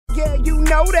yeah, you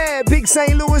know that. Big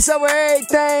St. Louis over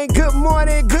everything. Good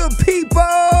morning, good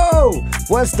people.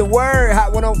 What's the word?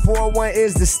 Hot 104.1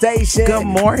 is the station. Good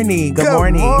morning. Good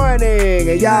morning.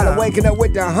 And y'all are waking up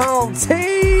with the home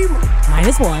team.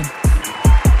 -1.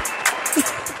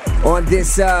 On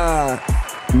this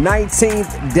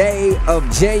 19th day of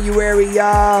January,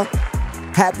 y'all.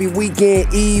 Happy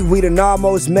weekend eve. We done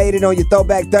almost made it on your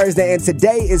Throwback Thursday. And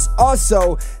today is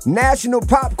also National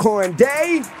Popcorn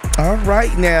Day. All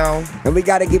right now. And we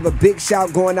got to give a big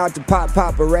shout going out to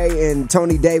Pop Array and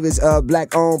Tony Davis,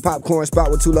 black-owned popcorn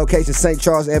spot with 2 locations, St.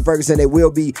 Charles and Ferguson. They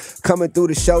will be coming through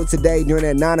the show today during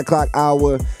that 9 o'clock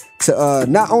hour to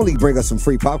not only bring us some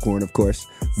free popcorn, of course,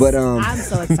 but I'm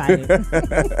so excited.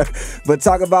 but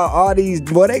talk about all these.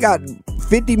 Boy, they got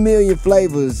 50 million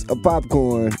flavors of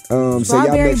popcorn. So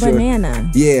y'all make sure.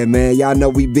 Banana. Yeah, man. Y'all know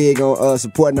we big on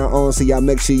supporting our own, so y'all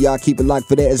make sure y'all keep it locked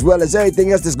for that, as well as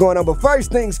everything else that's going on. But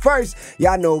first things first,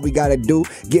 y'all know what we gotta do.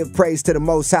 Give praise to the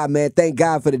Most High, man. Thank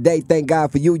God for the day. Thank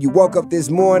God for you. You woke up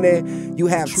this morning. You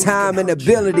have time and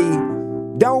ability.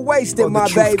 Don't waste it, my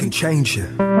baby. Truth can change you.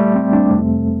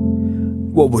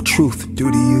 What will truth do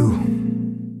to you?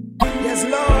 Yes,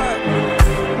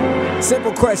 Lord.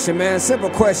 Simple question, man. Simple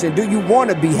question. Do you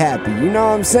want to be happy? You know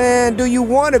what I'm saying? Do you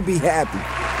want to be happy?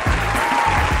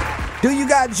 Do you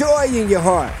got joy in your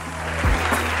heart?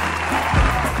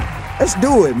 Let's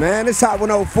do it, man. It's Hot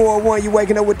 104.1. You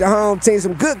waking up with the home team.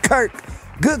 Some good Kirk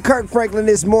Franklin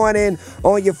this morning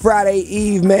on your Friday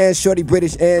eve, man. Shorty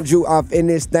British Andrew off in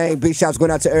this thing. Big shouts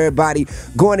going out to everybody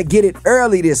going to get it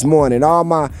early this morning. All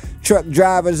my truck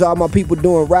drivers, all my people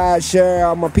doing ride share,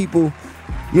 all my people,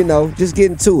 you know, just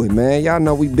getting to it, man. Y'all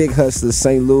know we big hustlers,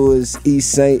 St. Louis,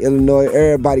 East St. Illinois,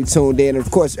 everybody tuned in. And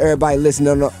of course, everybody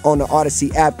listening on the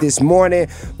Odyssey app this morning.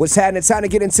 What's happening? Time to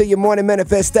get into your morning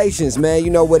manifestations, man.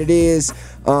 You know what it is.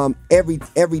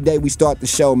 Every day we start the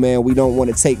show, man, we don't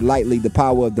want to take lightly the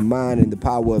power of the mind and the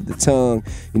power of the tongue.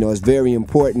 You know, it's very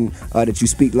important that you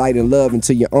speak light and love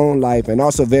into your own life, and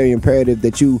also very imperative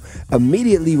that you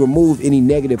immediately remove any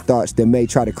negative thoughts that may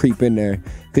try to creep in there,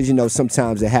 because, you know,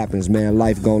 sometimes it happens, man.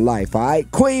 Life gon' life, all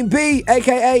right? Queen B,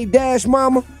 a.k.a. Dash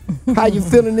Mama, how you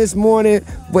feeling this morning?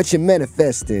 What you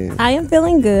manifesting? I am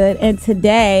feeling good, and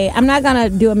today, I'm not going to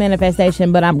do a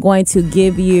manifestation, but I'm going to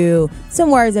give you some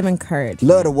words of encouragement.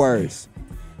 Love the words.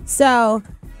 So,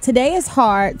 today is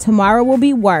hard, tomorrow will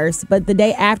be worse, but the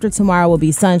day after tomorrow will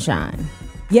be sunshine.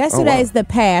 Yesterday's the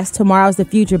past, tomorrow's the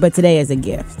future, but today is a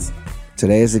gift.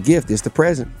 Today is a gift. It's the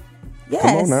present. Yes,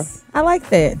 Come on now. I like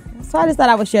that. So I just thought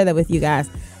I would share that with you guys.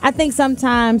 I think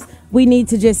sometimes we need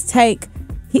to just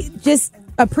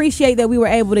appreciate that we were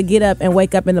able to get up and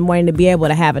wake up in the morning to be able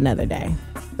to have another day.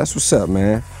 That's what's up,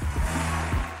 man.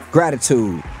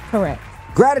 Gratitude. Correct.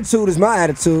 Gratitude is my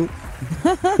attitude.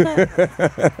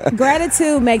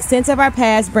 Gratitude makes sense of our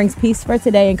past, brings peace for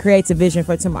today, and creates a vision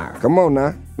for tomorrow. Come on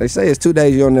now. They say it's 2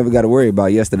 days you don't never got to worry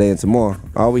about, yesterday and tomorrow.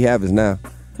 All we have is now.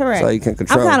 Correct. So you can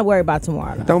control. I'm kind of worried about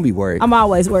tomorrow, though. Don't be worried. I'm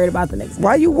always worried about the next day.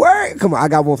 Why you worried? Come on, I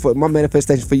got one for my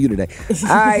manifestation for you today. All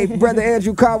right, Brother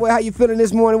Andrew Caldwell, how you feeling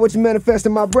this morning? What you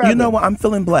manifesting, my brother? You know what? I'm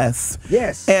feeling blessed.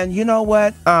 Yes. And you know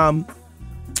what?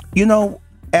 You know,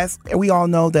 as we all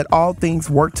know that all things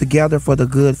work together for the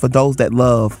good for those that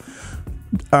love.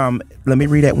 Let me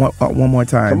read that one more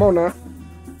time. Come on now.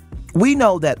 We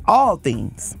know that all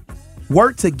things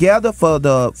work together for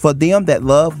them that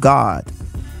love God,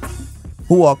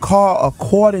 who are called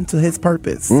according to his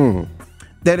purpose.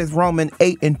 That is Romans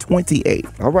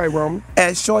 8:28. All right, Roman.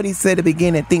 As Shorty said at the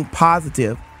beginning, think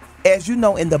positive. As you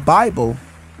know, in the Bible,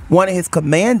 one of his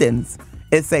commandments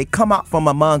is say, come out from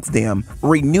amongst them,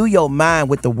 renew your mind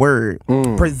with the word,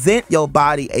 present your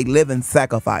body a living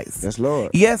sacrifice. Yes,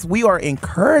 Lord. Yes, we are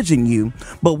encouraging you,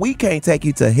 but we can't take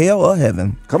you to hell or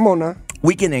heaven. Come on now.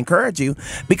 We can encourage you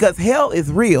because hell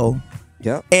is real.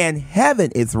 Yep. And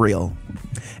heaven is real.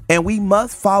 And we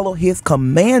must follow his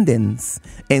commandments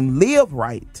and live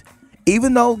right,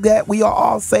 even though that we are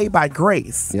all saved by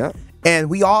grace. Yep.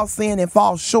 And we all sin and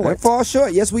fall short. And fall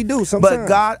short. Yes, we do sometimes. But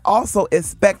God also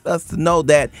expects us to know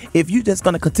that if you're just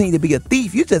going to continue to be a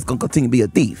thief, you're just going to continue to be a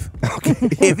thief. Okay.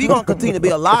 If you're going to continue to be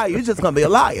a liar, you're just going to be a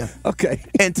liar. Okay.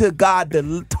 Until God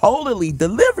totally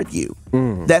delivered you.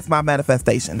 That's my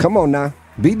manifestation. Come on now.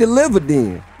 Be delivered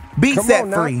then. Be Come set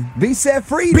on free. Now. Be set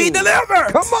free. Be then.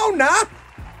 delivered. Come on now.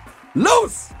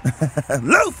 Loose.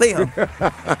 Loose him.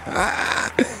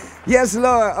 Yes,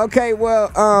 Lord. Okay,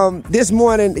 well, this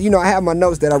morning, you know, I have my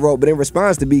notes that I wrote, but in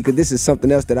response to B, because this is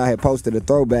something else that I had posted a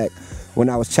throwback when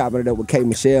I was chopping it up with K.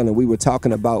 Michelle, and we were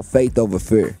talking about faith over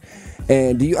fear.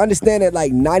 And do you understand that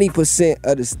like 90%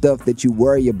 of the stuff that you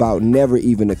worry about never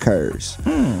even occurs?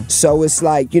 So it's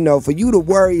like, for you to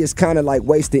worry is kind of like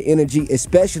wasted energy,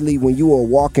 especially when you are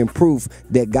walking proof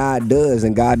that God does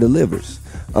and God delivers.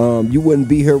 You wouldn't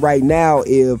be here right now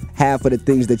if half of the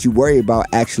things that you worry about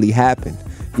actually happened.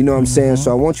 You know what I'm saying?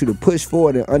 So I want you to push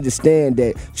forward and understand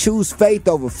that choose faith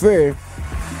over fear,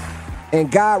 and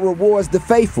God rewards the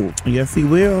faithful. Yes, he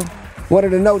will. One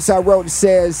of the notes I wrote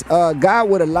says, God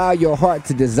would allow your heart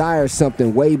to desire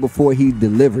something way before he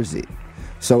delivers it.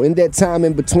 So in that time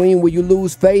in between where you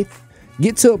lose faith,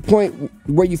 get to a point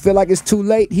where you feel like it's too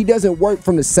late. He doesn't work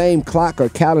from the same clock or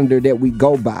calendar that we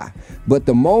go by. But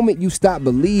the moment you stop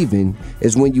believing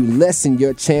is when you lessen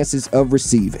your chances of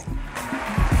receiving.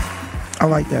 I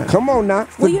like that. Come on now.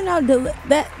 Well,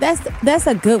 that's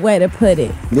a good way to put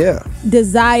it. Yeah.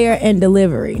 Desire and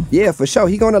delivery. Yeah, for sure.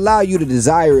 He gonna allow you to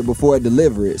desire it before it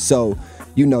deliver it. So,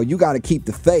 you got to keep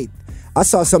the faith. I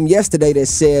saw something yesterday that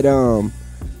said,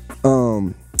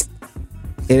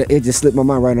 it just slipped my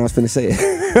mind right now. I was finna say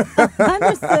it.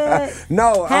 Understood.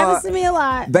 No, happens to me a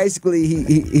lot. Basically,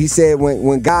 he said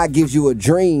when God gives you a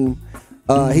dream,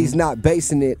 he's not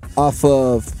basing it off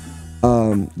of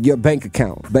your bank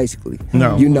account, basically.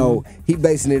 No. He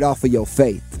basing it off of your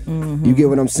faith. You get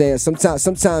what I'm saying?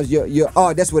 Sometimes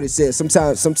your that's what it says.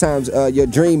 Sometimes your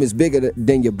dream is bigger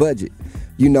than your budget.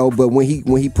 But when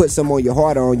he puts something on your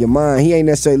heart or on your mind, he ain't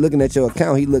necessarily looking at your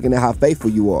account. He looking at how faithful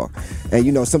you are. And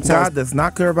sometimes God does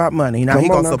not care about money. Now he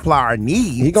gonna supply our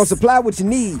needs. He gonna supply what you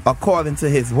need according to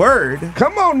his word.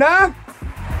 Come on now.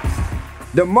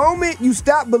 The moment you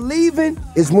stop believing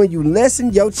is when you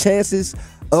lessen your chances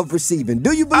of receiving.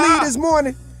 Do you believe this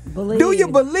morning? Believe. Do you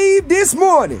believe this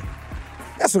morning?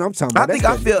 That's what I'm talking about. I think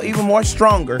I feel even more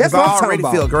stronger. That's what I'm talking already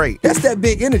about. feel great. That's that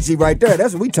big energy right there.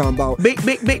 That's what we talking about. Big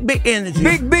energy.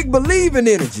 Big believing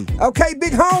energy. Okay,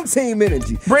 big home team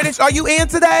energy. British, are you in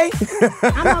today?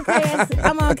 I'm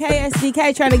on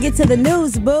KSDK trying to get to the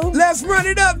news, boo. Let's run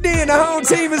it up then. The home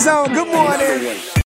team is on. Good morning.